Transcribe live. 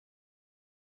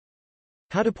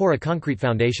How to pour a concrete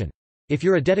foundation. If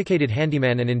you're a dedicated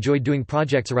handyman and enjoy doing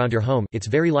projects around your home, it's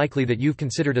very likely that you've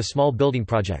considered a small building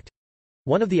project.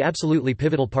 One of the absolutely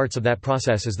pivotal parts of that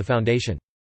process is the foundation.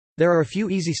 There are a few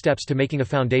easy steps to making a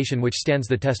foundation which stands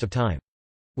the test of time.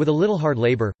 With a little hard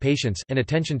labor, patience, and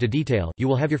attention to detail, you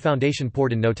will have your foundation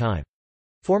poured in no time.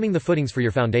 Forming the footings for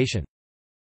your foundation.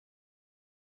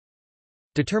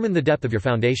 Determine the depth of your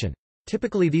foundation.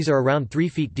 Typically these are around 3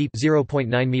 feet deep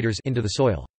 (0.9 meters) into the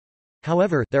soil.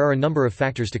 However, there are a number of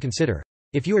factors to consider.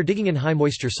 If you are digging in high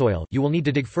moisture soil, you will need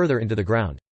to dig further into the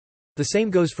ground. The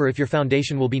same goes for if your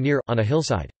foundation will be near, on a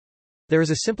hillside. There is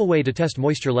a simple way to test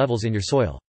moisture levels in your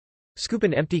soil. Scoop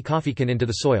an empty coffee can into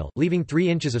the soil, leaving 3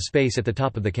 inches of space at the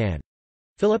top of the can.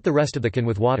 Fill up the rest of the can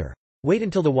with water. Wait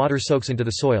until the water soaks into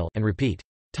the soil, and repeat.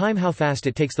 Time how fast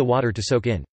it takes the water to soak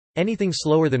in. Anything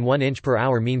slower than 1 inch per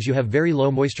hour means you have very low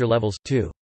moisture levels,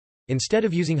 too. Instead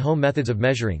of using home methods of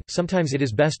measuring, sometimes it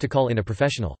is best to call in a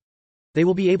professional. They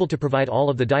will be able to provide all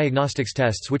of the diagnostics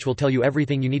tests which will tell you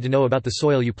everything you need to know about the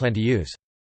soil you plan to use.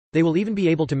 They will even be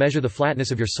able to measure the flatness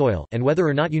of your soil, and whether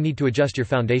or not you need to adjust your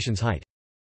foundation's height.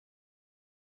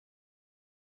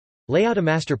 Lay out a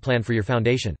master plan for your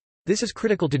foundation. This is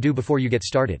critical to do before you get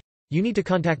started. You need to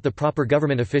contact the proper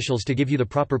government officials to give you the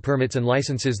proper permits and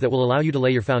licenses that will allow you to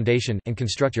lay your foundation, and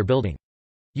construct your building.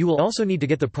 You will also need to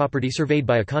get the property surveyed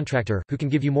by a contractor, who can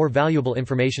give you more valuable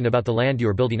information about the land you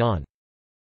are building on.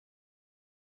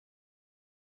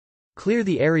 Clear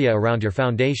the area around your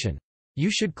foundation.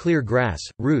 You should clear grass,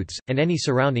 roots, and any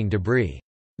surrounding debris.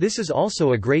 This is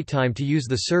also a great time to use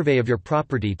the survey of your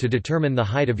property to determine the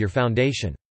height of your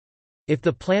foundation. If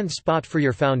the planned spot for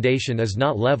your foundation is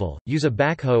not level, use a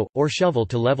backhoe, or shovel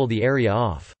to level the area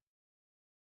off.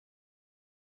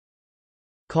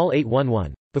 Call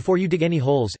 811. Before you dig any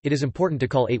holes, it is important to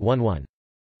call 811.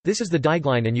 This is the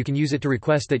digline and you can use it to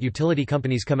request that utility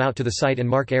companies come out to the site and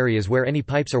mark areas where any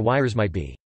pipes or wires might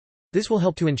be. This will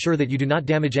help to ensure that you do not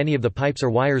damage any of the pipes or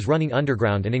wires running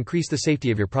underground and increase the safety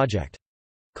of your project.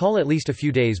 Call at least a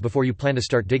few days before you plan to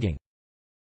start digging.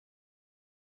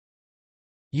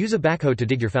 Use a backhoe to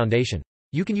dig your foundation.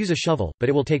 You can use a shovel, but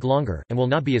it will take longer, and will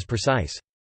not be as precise.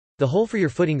 The hole for your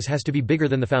footings has to be bigger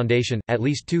than the foundation, at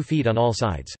least 2 feet on all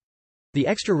sides. The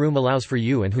extra room allows for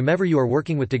you and whomever you are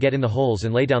working with to get in the holes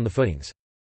and lay down the footings.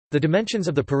 The dimensions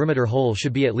of the perimeter hole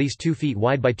should be at least 2 feet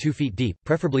wide by 2 feet deep,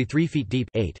 preferably 3 feet deep,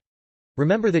 8.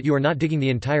 Remember that you are not digging the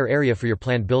entire area for your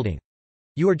planned building.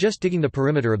 You are just digging the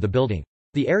perimeter of the building.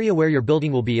 The area where your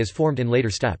building will be is formed in later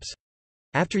steps.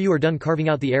 After you are done carving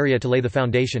out the area to lay the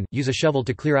foundation, use a shovel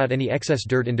to clear out any excess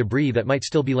dirt and debris that might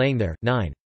still be laying there.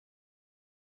 9.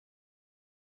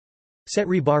 Set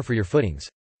rebar for your footings.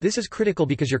 This is critical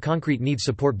because your concrete needs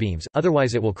support beams,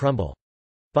 otherwise it will crumble.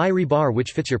 Buy rebar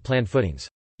which fits your planned footings.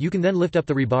 You can then lift up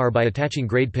the rebar by attaching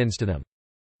grade pins to them.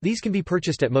 These can be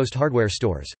purchased at most hardware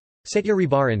stores. Set your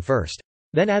rebar in first.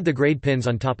 Then add the grade pins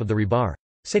on top of the rebar.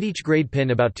 Set each grade pin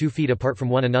about 2 feet apart from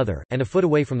one another, and a foot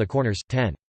away from the corners.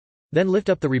 10. Then lift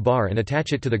up the rebar and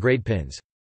attach it to the grade pins.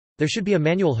 There should be a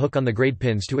manual hook on the grade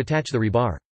pins to attach the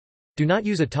rebar. Do not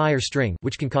use a tie or string,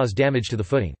 which can cause damage to the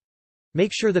footing.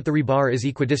 Make sure that the rebar is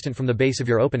equidistant from the base of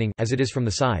your opening, as it is from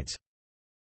the sides.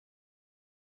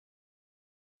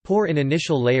 Pour an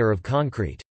initial layer of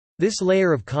concrete. This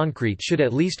layer of concrete should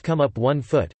at least come up 1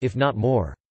 foot, if not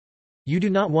more. You do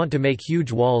not want to make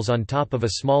huge walls on top of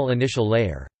a small initial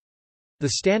layer. The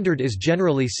standard is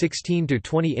generally 16 to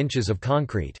 20 inches of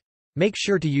concrete. Make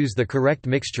sure to use the correct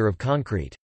mixture of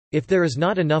concrete. If there is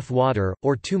not enough water,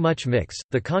 or too much mix,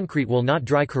 the concrete will not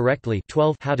dry correctly.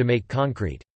 12. How to make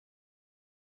concrete.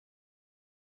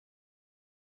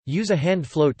 Use a hand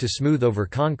float to smooth over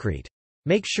concrete.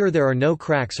 Make sure there are no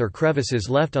cracks or crevices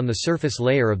left on the surface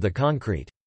layer of the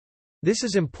concrete. This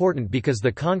is important because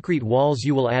the concrete walls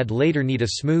you will add later need a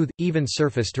smooth, even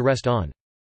surface to rest on.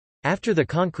 After the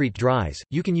concrete dries,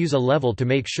 you can use a level to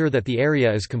make sure that the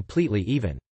area is completely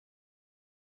even.